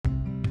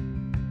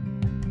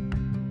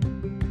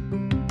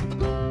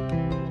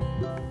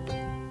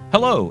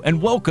Hello, and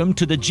welcome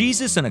to the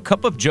Jesus and a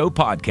Cup of Joe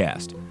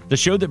podcast, the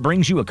show that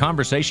brings you a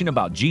conversation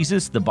about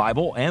Jesus, the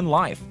Bible, and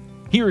life.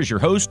 Here is your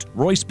host,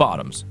 Royce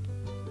Bottoms.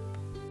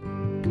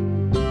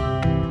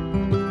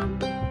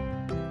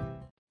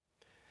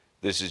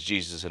 This is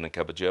Jesus and a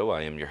Cup of Joe.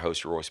 I am your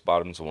host, Royce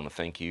Bottoms. I want to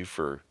thank you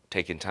for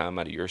taking time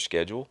out of your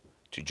schedule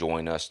to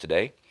join us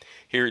today.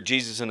 Here at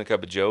Jesus and a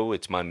Cup of Joe,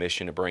 it's my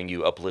mission to bring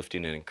you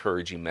uplifting and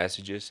encouraging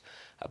messages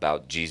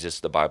about Jesus,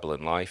 the Bible,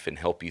 and life, and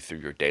help you through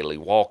your daily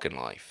walk in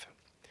life.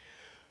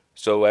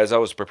 So as I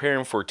was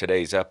preparing for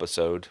today's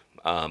episode,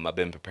 I've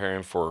been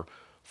preparing for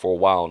a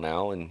while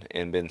now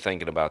and been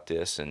thinking about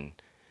this, and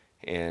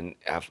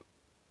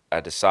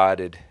I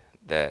decided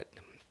that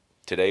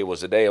today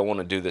was the day I want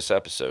to do this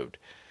episode.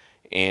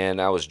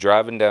 And I was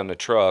driving down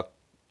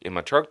in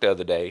my truck the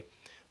other day,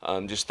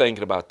 just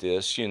thinking about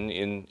this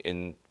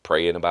and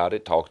praying about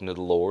it, talking to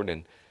the Lord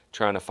and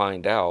trying to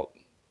find out,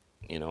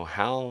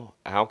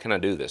 how can I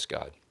do this,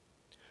 God?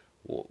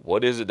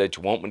 What is it that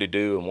you want me to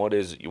do, and what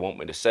is it you want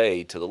me to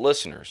say to the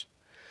listeners?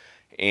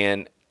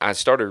 And I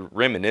started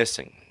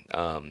reminiscing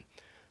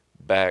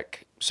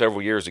back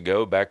several years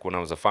ago, back when I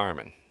was a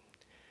fireman.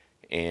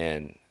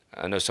 And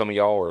I know some of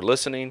y'all are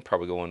listening,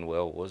 probably going,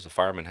 well, what does the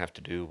fireman have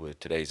to do with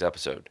today's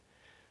episode?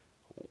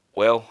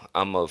 Well,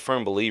 I'm a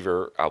firm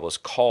believer I was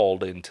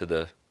called into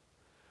the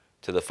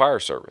fire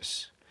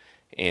service.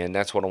 And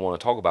that's what I want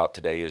to talk about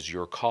today is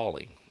your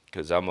calling.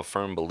 Because I'm a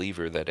firm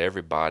believer that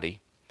everybody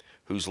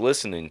who's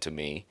listening to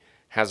me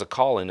has a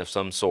calling of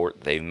some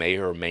sort they may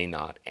or may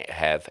not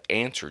have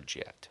answered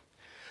yet.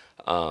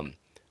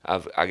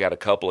 I got a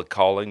couple of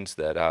callings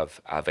that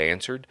I've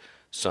answered.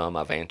 Some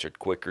I've answered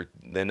quicker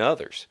than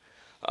others.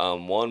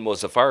 One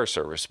was the fire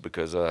service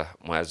because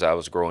as I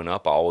was growing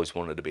up, I always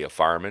wanted to be a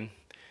fireman.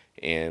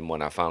 And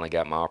when I finally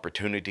got my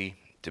opportunity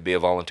to be a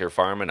volunteer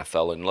fireman, I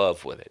fell in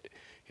love with it.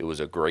 It was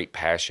a great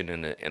passion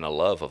and a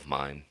love of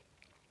mine.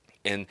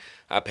 And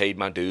I paid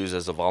my dues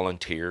as a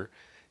volunteer.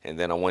 And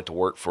then I went to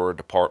work for a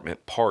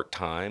department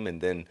part-time,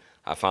 and then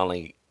I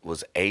finally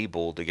was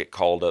able to get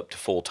called up to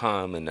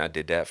full-time, and I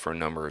did that for a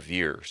number of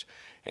years.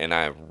 And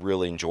I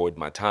really enjoyed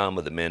my time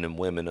with the men and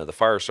women of the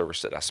fire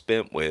service that I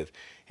spent with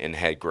and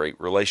had great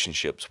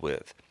relationships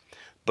with.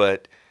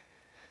 But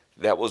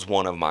that was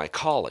one of my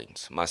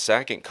callings. My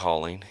second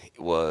calling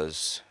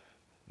was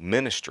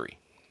ministry.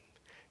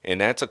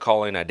 And that's a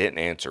calling I didn't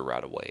answer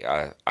right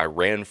away. I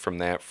ran from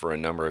that for a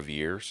number of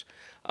years.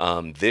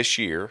 This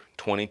year,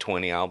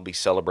 2020, I'll be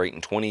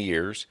celebrating 20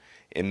 years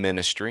in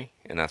ministry,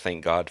 and I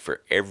thank God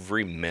for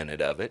every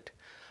minute of it,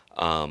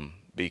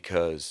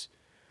 because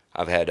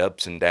I've had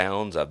ups and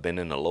downs. I've been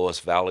in the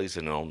lowest valleys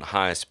and on the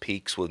highest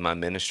peaks with my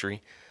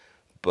ministry,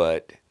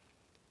 but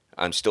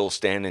I'm still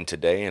standing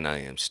today, and I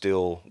am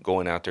still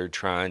going out there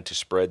trying to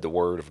spread the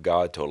word of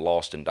God to a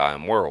lost and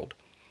dying world.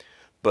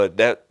 But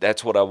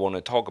that's what I want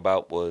to talk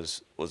about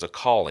was a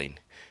calling,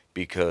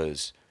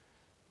 because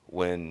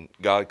when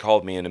God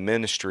called me into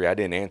ministry, I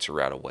didn't answer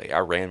right away. I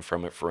ran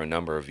from it for a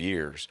number of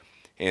years.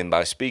 And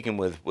by speaking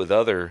with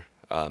other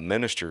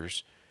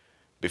ministers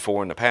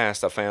before in the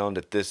past, I found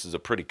that this is a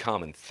pretty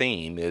common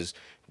theme, is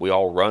we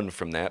all run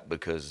from that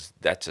because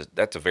that's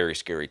a very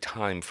scary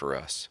time for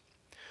us.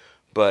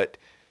 But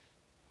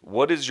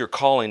what is your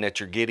calling that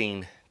you're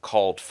getting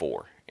called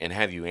for, and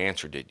have you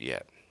answered it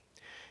yet?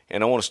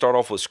 And I want to start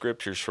off with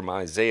scriptures from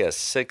Isaiah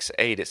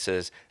 6:8. It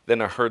says,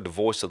 "Then I heard the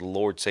voice of the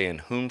Lord saying,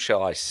 Whom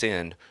shall I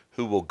send?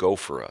 Who will go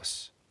for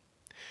us?"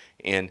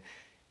 And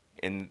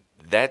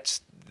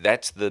that's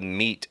the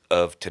meat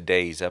of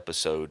today's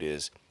episode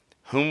is,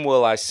 whom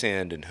will I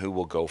send and who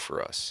will go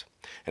for us?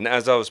 And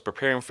as I was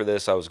preparing for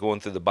this, I was going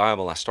through the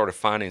Bible. I started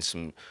finding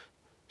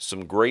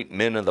some great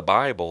men of the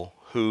Bible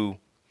who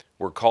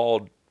were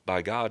called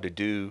by God to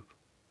do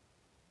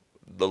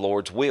the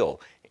Lord's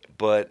will.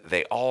 But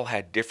they all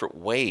had different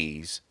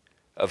ways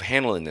of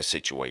handling the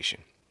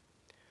situation.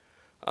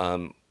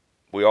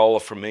 We all are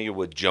familiar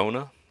with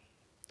Jonah,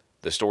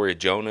 the story of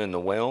Jonah and the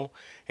well,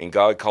 and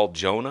God called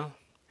Jonah,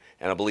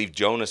 and I believe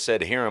Jonah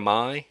said, "Here am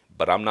I,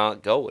 but I'm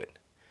not going."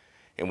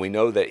 And we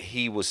know that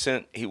he was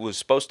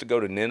supposed to go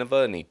to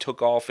Nineveh, and he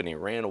took off and he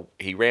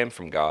ran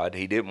from God.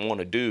 He didn't want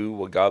to do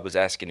what God was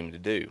asking him to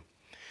do.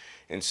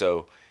 And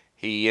so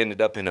he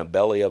ended up in the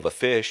belly of a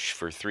fish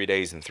for 3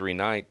 days and 3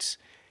 nights.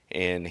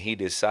 And he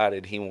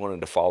decided he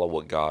wanted to follow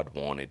what God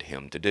wanted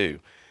him to do.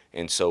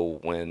 And so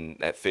when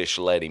that fish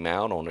let him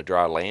out on the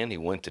dry land, he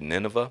went to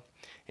Nineveh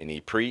and he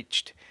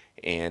preached,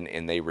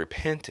 and they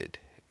repented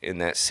in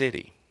that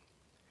city.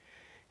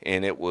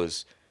 And it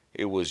was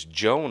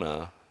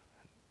Jonah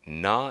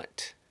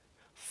not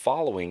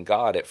following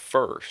God at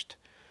first,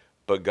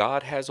 but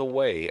God has a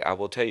way, I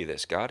will tell you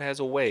this, God has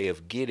a way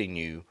of getting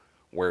you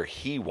where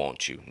he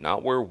wants you,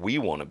 not where we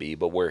want to be,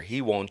 but where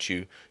he wants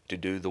you to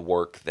do the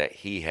work that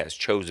he has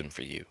chosen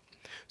for you.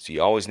 So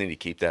you always need to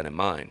keep that in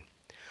mind.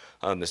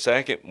 The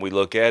second we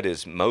look at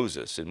is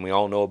Moses, and we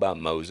all know about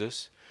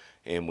Moses,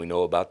 and we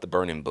know about the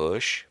burning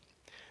bush.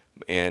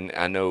 And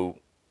I know,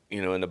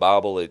 in the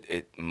Bible,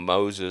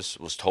 Moses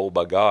was told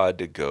by God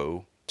to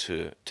go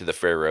to the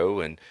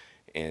Pharaoh and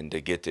and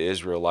to get the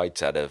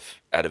Israelites out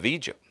of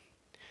Egypt.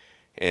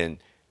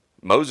 And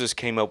Moses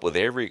came up with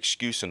every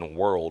excuse in the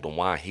world on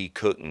why he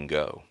couldn't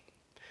go.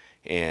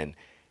 And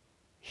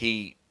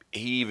he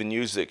even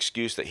used the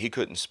excuse that he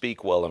couldn't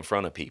speak well in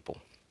front of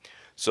people.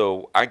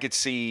 So I could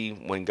see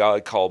when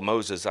God called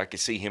Moses, I could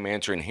see him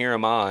answering, "Here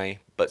am I,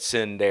 but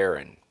send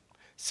Aaron.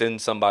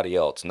 Send somebody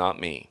else, not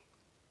me."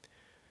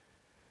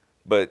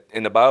 But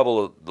in the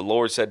Bible, the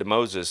Lord said to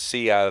Moses,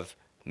 "See, I've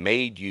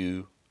made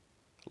you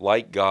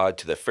like God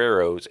to the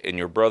Pharaohs, and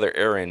your brother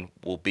Aaron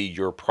will be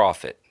your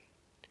prophet.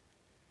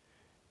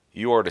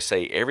 You are to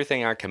say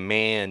everything I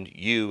command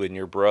you and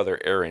your brother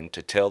Aaron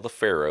to tell the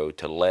Pharaoh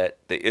to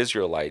let the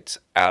Israelites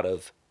out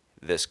of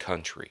this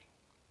country."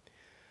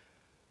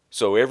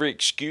 So every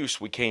excuse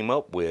we came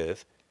up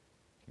with,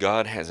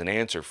 God has an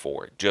answer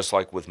for it, just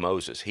like with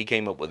Moses. He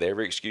came up with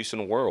every excuse in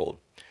the world,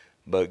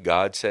 but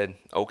God said,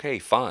 "Okay,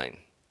 fine.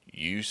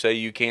 You say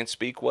you can't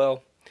speak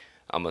well?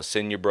 I'm going to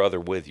send your brother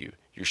with you.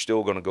 You're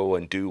still going to go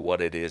and do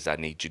what it is I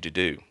need you to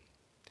do."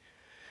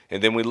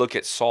 And then we look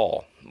at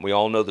Saul. We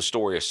all know the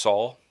story of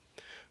Saul,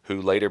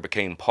 who later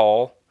became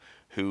Paul,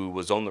 who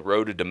was on the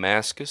road to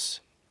Damascus.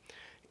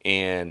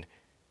 And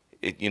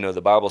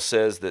the Bible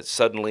says that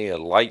suddenly a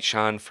light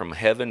shined from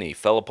heaven. He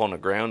fell upon the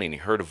ground, and he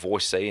heard a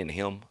voice say to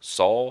him,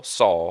 "Saul,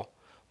 Saul,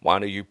 why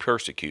do you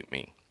persecute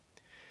me?"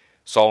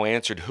 Saul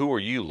answered, "Who are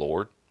you,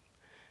 Lord?"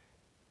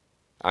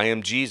 "I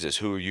am Jesus,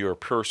 who you are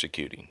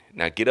persecuting.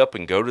 Now get up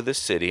and go to this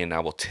city, and I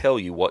will tell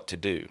you what to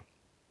do."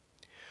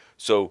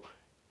 So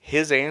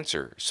his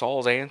answer,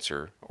 Saul's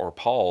answer, or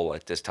Paul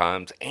at this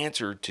time's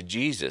answer to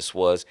Jesus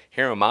was,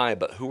 "Here am I,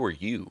 but who are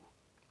you?"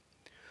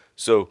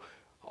 So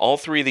all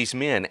three of these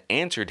men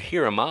answered,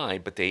 "Here am I,"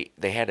 but they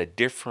had a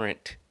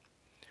different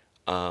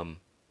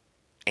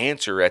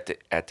answer at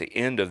the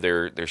end of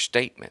their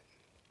statement.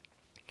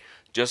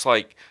 Just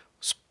like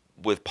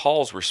with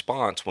Paul's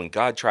response when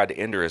God tried to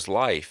enter his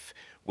life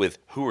with,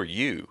 "Who are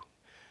you?"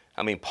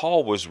 I mean,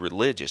 Paul was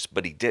religious,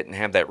 but he didn't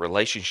have that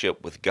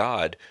relationship with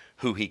God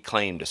who he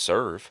claimed to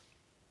serve.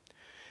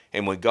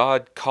 And when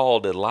God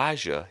called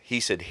Elijah,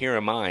 he said, "Here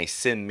am I,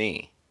 send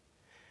me."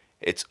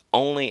 It's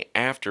only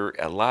after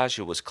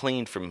Elijah was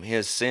cleaned from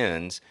his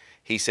sins,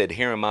 he said,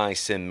 "Here am I,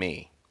 send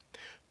me."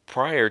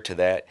 Prior to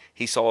that,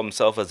 he saw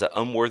himself as an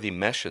unworthy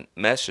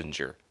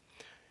messenger.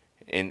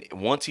 And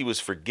once he was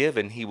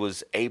forgiven, he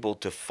was able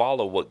to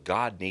follow what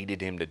God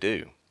needed him to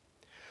do.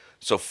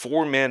 So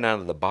 4 men out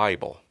of the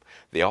Bible,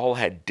 they all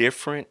had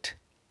different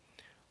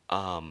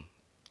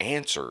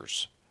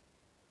answers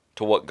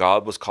to what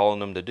God was calling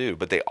them to do,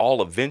 but they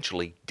all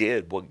eventually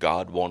did what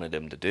God wanted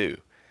them to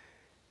do.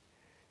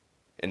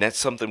 And that's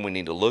something we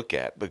need to look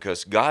at,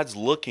 because God's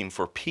looking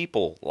for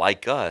people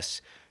like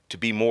us to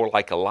be more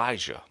like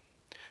Elijah,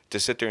 to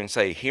sit there and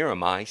say, "Here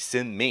am I,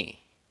 send me."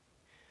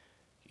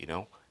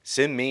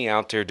 Send me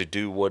out there to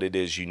do what it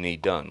is you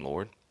need done,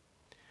 Lord.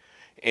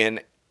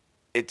 And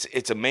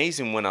it's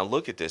amazing when I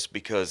look at this,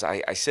 because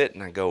I sit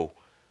and I go,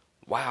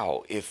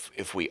 wow,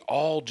 if we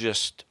all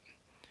just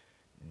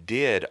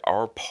did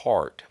our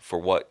part for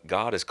what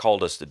God has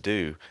called us to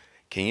do,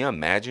 can you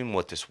imagine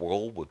what this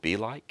world would be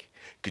like?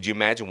 Could you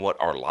imagine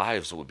what our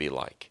lives would be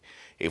like?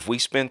 If we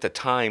spent the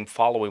time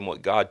following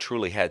what God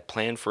truly had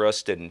planned for us,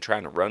 instead of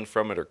trying to run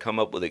from it or come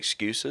up with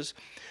excuses,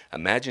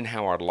 imagine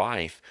how our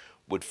life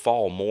would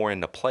fall more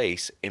into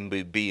place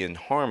and be in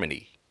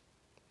harmony.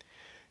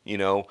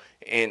 And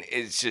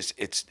it's just,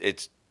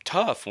 it's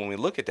tough when we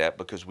look at that,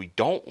 because we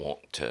don't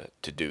want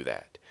to do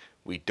that.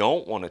 We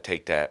don't want to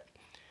take that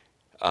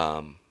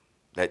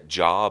that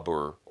job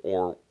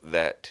or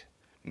that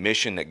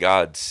mission that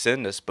God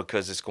sent us,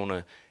 because it's going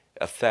to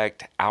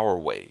affect our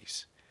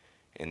ways.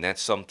 And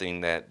that's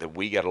something that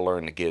we got to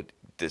learn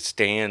to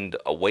stand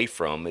away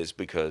from, is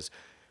because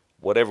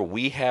whatever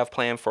we have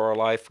planned for our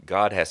life,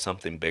 God has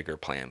something bigger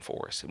planned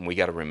for us, and we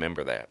got to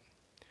remember that.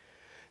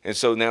 And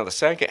so now the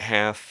second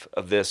half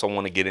of this I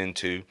want to get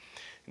into.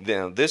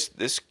 Now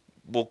this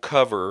will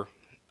cover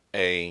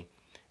a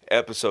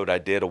episode I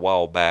did a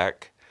while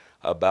back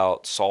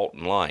about salt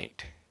and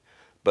light.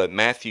 But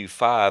Matthew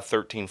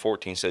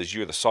 5:13-14 says,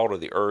 "You're the salt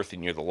of the earth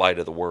and you're the light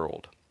of the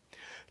world."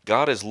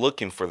 God is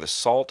looking for the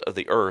salt of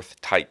the earth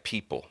type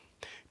people.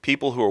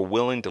 People who are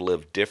willing to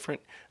live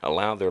different,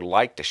 allow their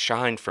light to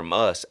shine from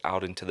us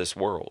out into this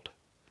world.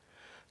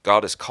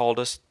 God has called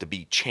us to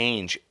be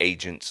change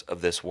agents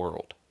of this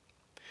world.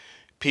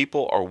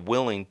 People are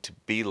willing to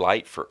be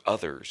light for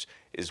others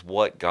is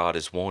what God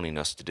is wanting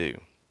us to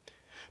do.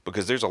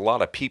 Because there's a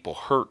lot of people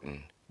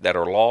hurting, that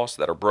are lost,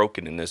 that are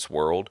broken in this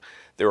world.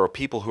 There are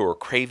people who are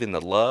craving the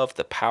love,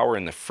 the power,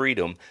 and the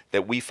freedom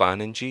that we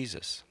find in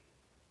Jesus.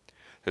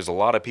 There's a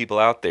lot of people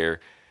out there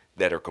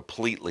that are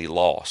completely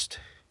lost.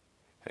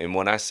 And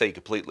when I say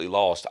completely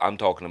lost, I'm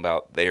talking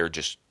about they're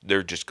just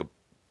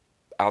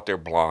out there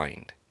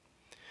blind.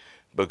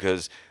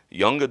 Because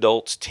young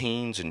adults,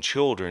 teens, and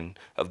children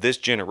of this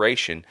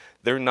generation,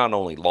 they're not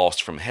only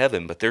lost from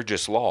heaven, but they're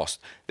just lost.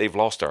 They've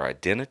lost their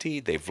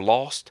identity. They've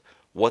lost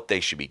what they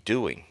should be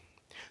doing.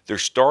 They're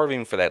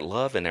starving for that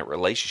love and that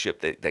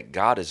relationship that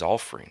God is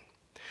offering.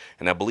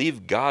 And I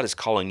believe God is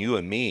calling you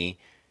and me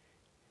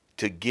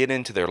to get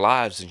into their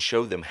lives and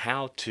show them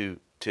how to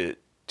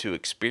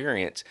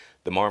experience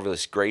the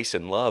marvelous grace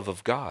and love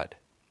of God.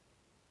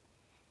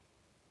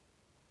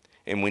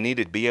 And we need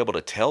to be able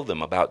to tell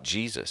them about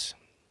Jesus.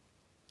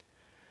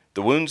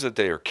 The wounds that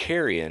they are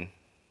carrying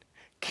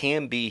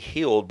can be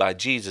healed by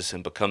Jesus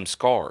and become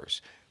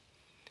scars.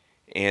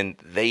 And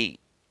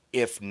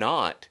if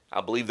not,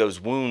 I believe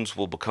those wounds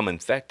will become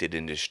infected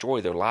and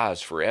destroy their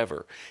lives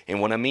forever.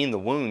 And when I mean the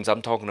wounds,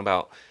 I'm talking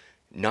about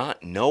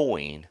not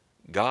knowing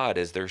God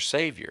as their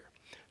Savior,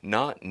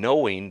 not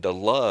knowing the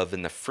love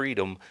and the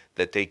freedom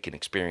that they can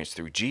experience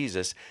through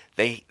Jesus.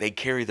 They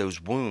carry those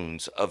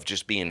wounds of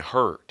just being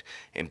hurt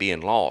and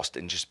being lost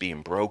and just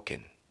being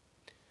broken.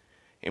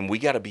 And we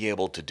got to be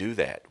able to do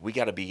that. We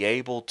got to be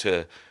able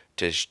to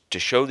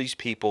show these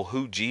people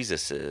who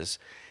Jesus is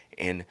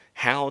and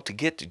how to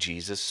get to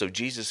Jesus so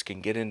Jesus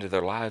can get into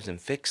their lives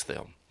and fix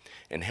them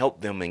and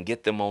help them and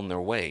get them on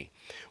their way.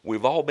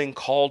 We've all been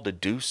called to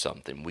do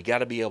something. We got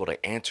to be able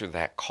to answer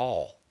that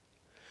call.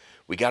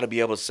 We got to be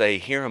able to say,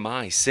 here am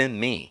I, send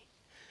me.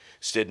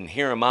 Instead of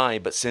here am I,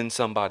 but send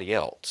somebody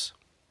else.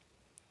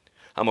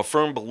 I'm a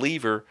firm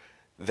believer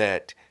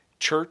that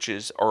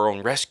churches are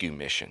on rescue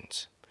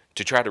missions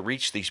to try to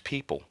reach these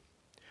people.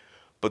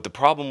 But the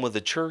problem with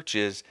the church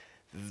is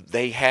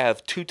they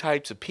have two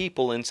types of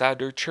people inside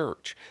their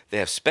church. They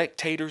have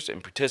spectators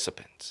and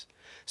participants.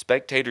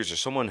 Spectators are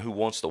someone who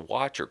wants to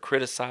watch or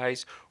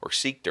criticize or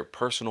seek their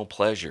personal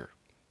pleasure.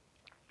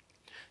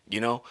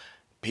 You know,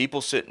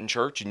 people sit in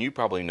church, and you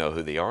probably know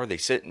who they are. They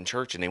sit in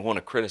church and they want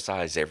to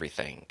criticize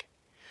everything.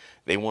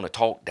 They want to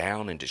talk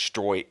down and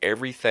destroy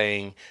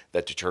everything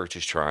that the church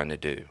is trying to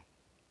do.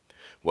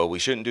 Well, we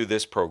shouldn't do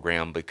this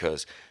program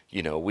because,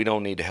 you know, we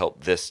don't need to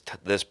help this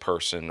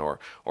person or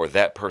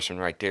that person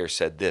right there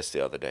said this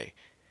the other day.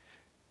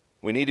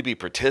 We need to be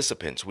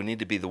participants. We need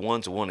to be the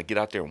ones who want to get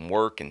out there and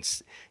work and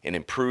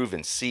improve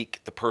and seek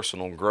the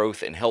personal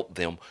growth and help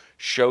them,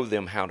 show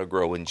them how to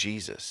grow in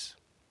Jesus.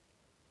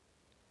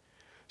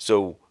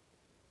 So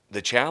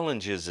the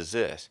challenge is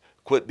this: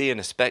 quit being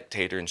a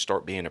spectator and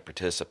start being a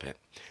participant.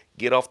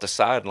 Get off the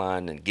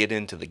sideline and get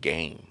into the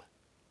game.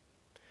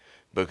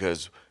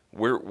 Because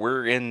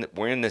we're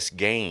in this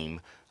game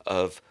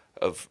of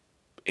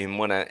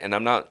and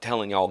I'm not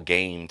telling y'all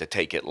game to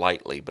take it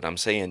lightly, but I'm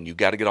saying you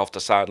got to get off the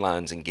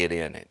sidelines and get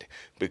in it,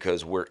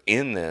 because we're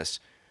in this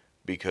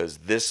because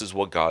this is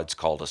what God's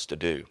called us to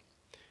do.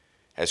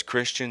 As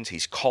Christians,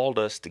 He's called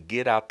us to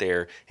get out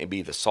there and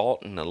be the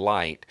salt and the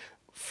light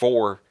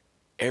for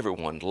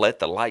everyone. Let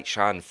the light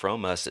shine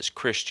from us as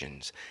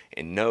Christians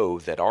and know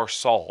that our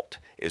salt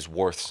is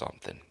worth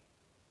something.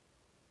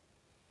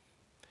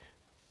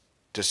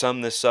 To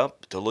sum this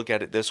up, to look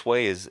at it this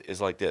way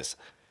is like this.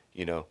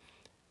 You know,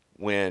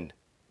 when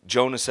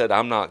Jonah said,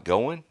 I'm not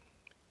going,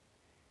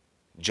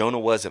 Jonah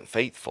wasn't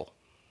faithful.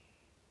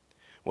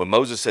 When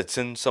Moses said,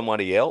 send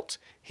somebody else,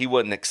 he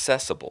wasn't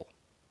accessible.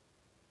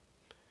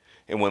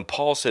 And when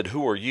Paul said,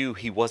 who are you,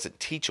 he wasn't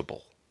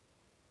teachable.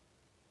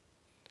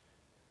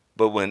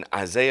 But when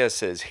Isaiah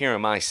says, here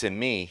am I, send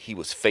me, he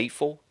was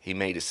faithful, he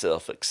made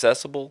himself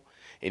accessible,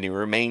 and he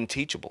remained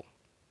teachable.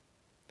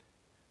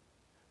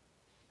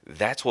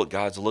 That's what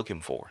God's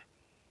looking for.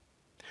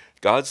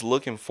 God's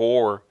looking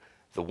for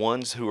the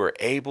ones who are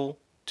able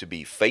to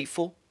be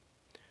faithful,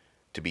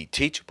 to be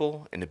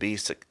teachable, and to be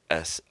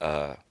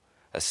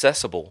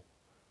accessible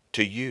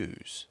to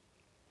use.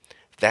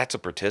 That's a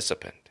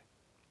participant.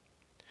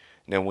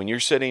 Now, when you're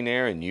sitting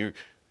there and you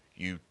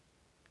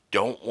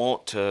don't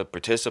want to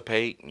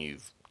participate and you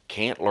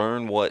can't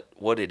learn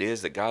what it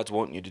is that God's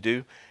wanting you to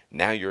do,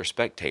 now you're a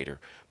spectator,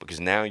 because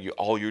now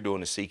all you're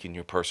doing is seeking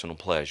your personal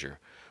pleasure,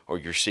 or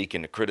you're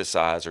seeking to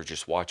criticize or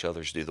just watch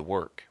others do the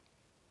work.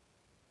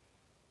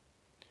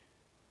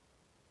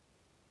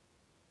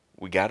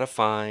 We got to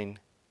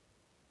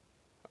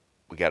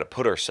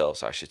put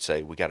ourselves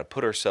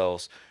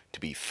to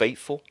be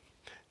faithful,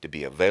 to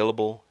be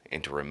available,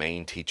 and to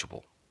remain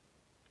teachable.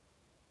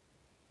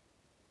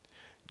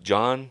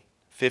 John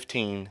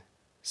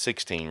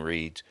 15:16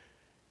 reads,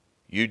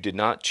 you did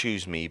not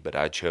choose me, but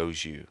I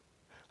chose you.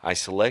 I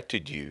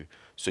selected you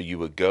so you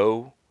would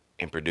go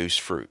and produce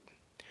fruit,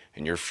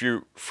 and your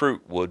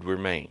fruit would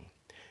remain.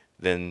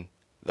 Then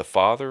the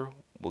Father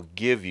will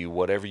give you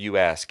whatever you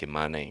ask in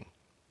my name.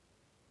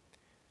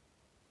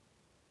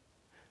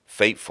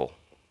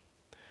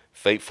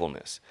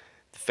 Faithfulness.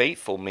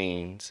 Faithful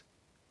means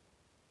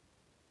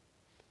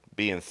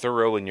being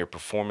thorough in your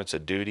performance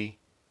of duty,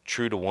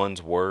 true to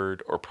one's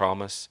word or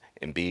promise,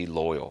 and be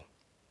loyal.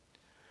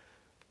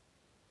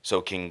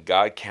 So can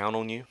God count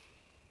on you?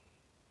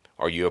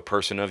 Are you a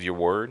person of your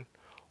word?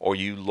 Are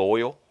you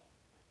loyal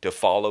to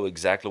follow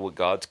exactly what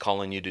God's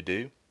calling you to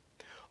do?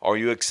 Are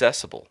you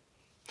accessible?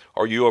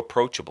 Are you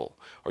approachable?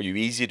 Are you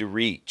easy to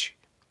reach?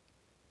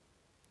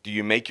 Do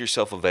you make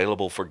yourself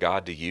available for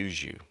God to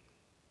use you?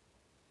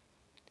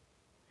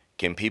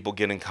 Can people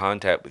get in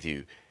contact with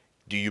you?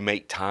 Do you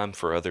make time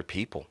for other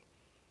people?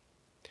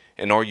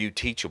 And are you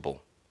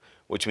teachable?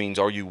 Which means,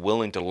 are you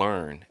willing to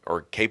learn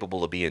or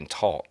capable of being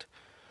taught?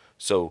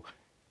 So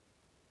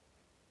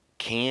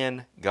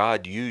can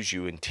God use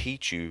you and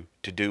teach you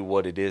to do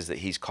what it is that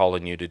He's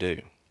calling you to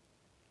do?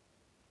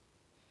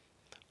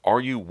 Are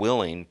you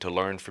willing to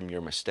learn from your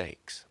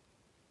mistakes?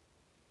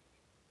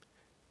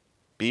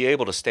 Be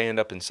able to stand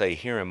up and say,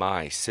 "Here am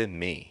I, send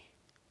me,"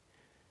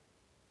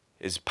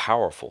 is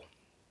powerful.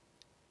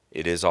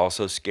 It is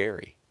also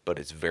scary, but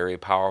it's very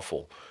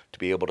powerful to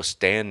be able to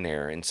stand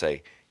there and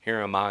say, "Here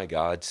am I,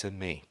 God, send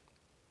me.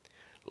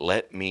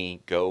 Let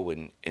me go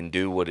and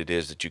do what it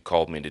is that you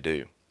called me to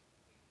do."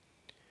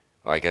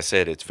 Like I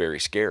said, it's very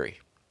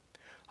scary.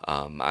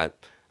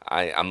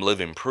 I'm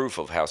living proof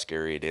of how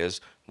scary it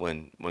is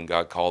when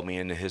God called me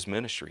into His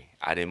ministry.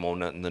 I didn't want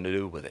nothing to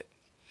do with it.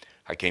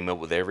 I came up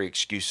with every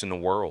excuse in the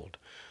world.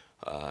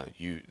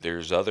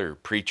 There's other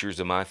preachers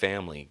in my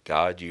family.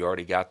 God, you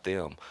already got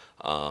them.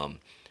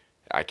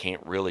 I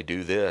can't really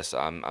do this.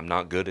 I'm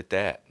not good at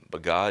that.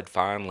 But God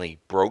finally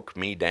broke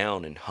me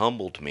down and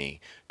humbled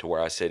me to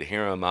where I said,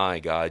 "Here am I,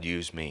 God,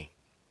 use me.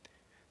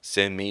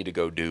 Send me to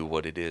go do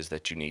what it is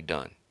that you need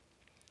done."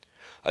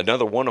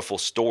 Another wonderful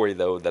story,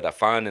 though, that I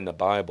find in the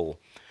Bible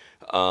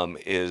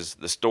is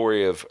the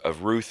story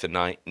of Ruth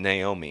and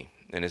Naomi,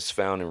 and it's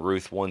found in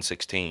Ruth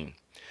 1:16.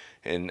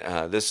 And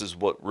this is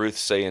what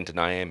Ruth's saying to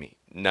Naomi.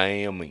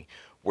 "Naomi,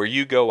 where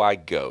you go, I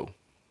go.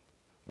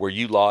 Where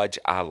you lodge,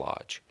 I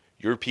lodge.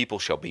 Your people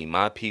shall be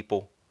my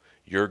people,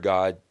 your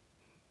God,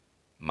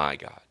 my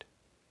God."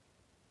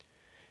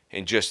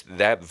 And just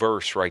that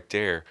verse right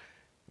there,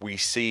 we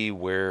see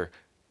where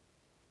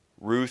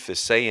Ruth is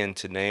saying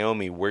to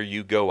Naomi, "Where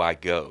you go, I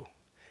go."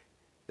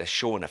 That's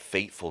showing a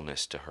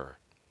faithfulness to her.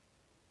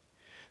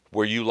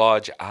 Where you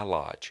lodge, I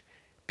lodge.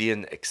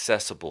 Being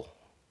accessible.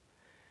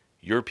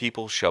 Your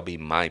people shall be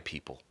my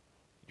people.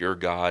 Your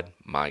God,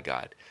 my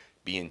God.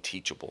 Being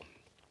teachable.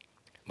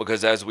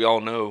 Because as we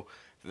all know,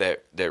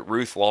 that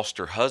Ruth lost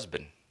her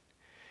husband.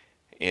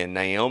 And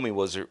Naomi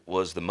was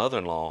the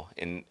mother-in-law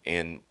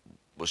and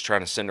was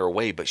trying to send her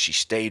away, but she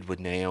stayed with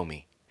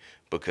Naomi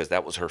because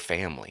that was her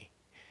family.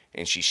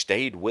 And she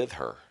stayed with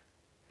her.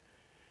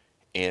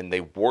 And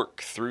they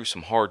worked through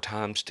some hard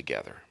times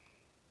together.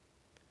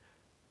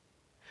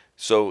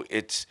 So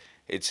it's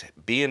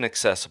being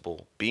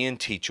accessible, being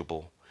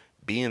teachable,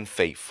 being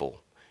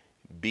faithful,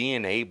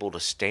 being able to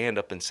stand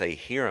up and say,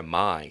 "Here am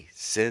I,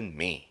 send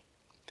me."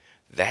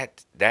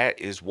 That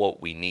is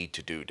what we need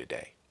to do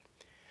today.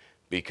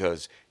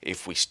 Because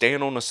if we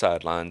stand on the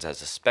sidelines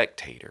as a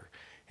spectator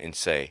and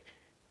say,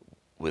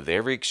 with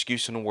every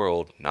excuse in the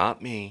world,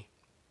 "Not me,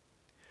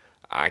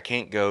 I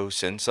can't go,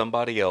 send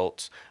somebody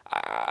else,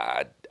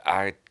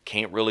 I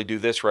can't really do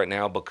this right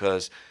now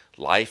because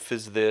life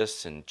is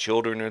this and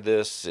children are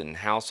this and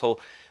household,"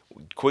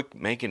 quit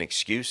making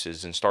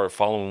excuses and start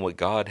following what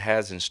God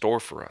has in store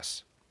for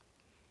us.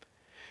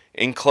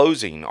 In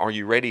closing, are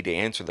you ready to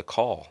answer the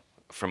call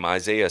from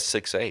Isaiah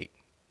 6:8?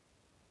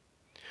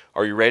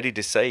 Are you ready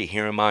to say,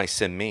 "Here am I,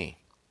 send me"?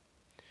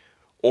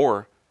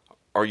 Or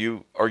are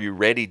you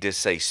ready to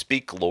say,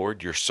 "Speak,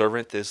 Lord, your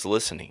servant is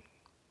listening"?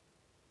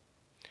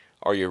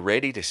 Are you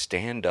ready to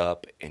stand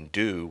up and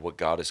do what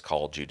God has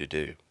called you to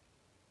do?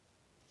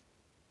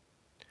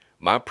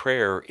 My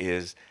prayer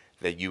is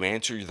that you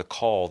answer the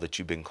call that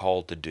you've been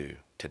called to do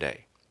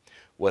today.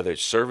 Whether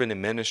it's serving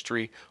in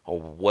ministry or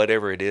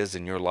whatever it is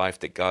in your life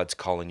that God's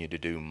calling you to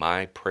do,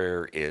 my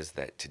prayer is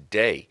that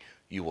today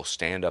you will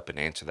stand up and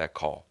answer that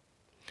call.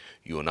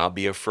 You will not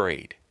be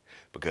afraid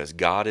because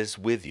God is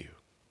with you.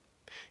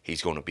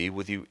 He's going to be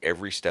with you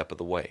every step of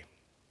the way.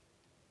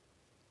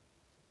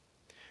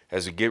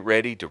 As we get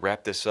ready to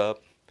wrap this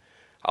up,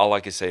 all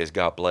I can say is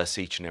God bless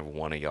each and every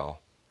one of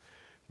y'all,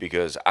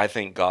 because I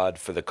thank God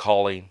for the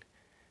calling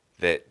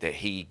that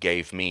He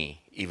gave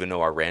me, even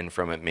though I ran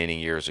from it many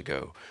years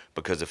ago.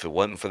 Because if it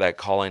wasn't for that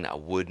calling, I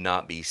would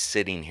not be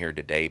sitting here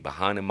today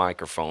behind a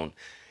microphone,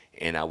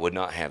 and I would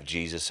not have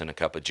Jesus and a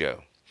cup of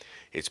Joe.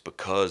 It's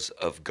because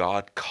of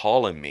God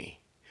calling me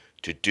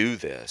to do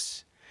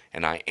this,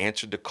 and I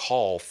answered the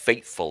call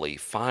faithfully,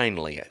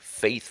 finally,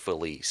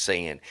 faithfully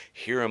saying,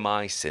 "Here am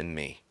I, send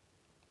me."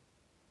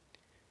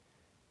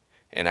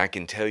 And I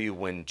can tell you,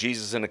 when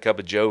Jesus and a Cup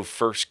of Joe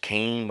first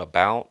came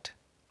about,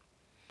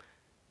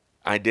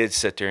 I did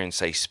sit there and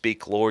say,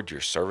 "Speak, Lord,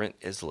 your servant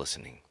is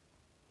listening."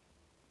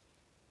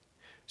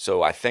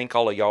 So I thank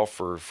all of y'all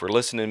for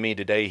listening to me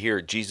today here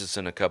at Jesus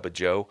and a Cup of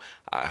Joe.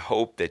 I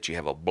hope that you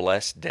have a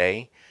blessed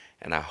day,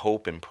 and I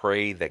hope and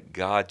pray that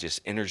God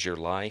just enters your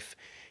life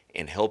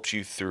and helps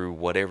you through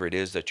whatever it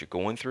is that you're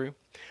going through.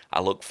 I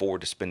look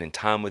forward to spending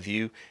time with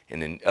you in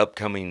the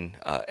upcoming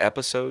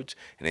episodes,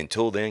 and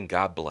until then,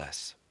 God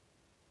bless.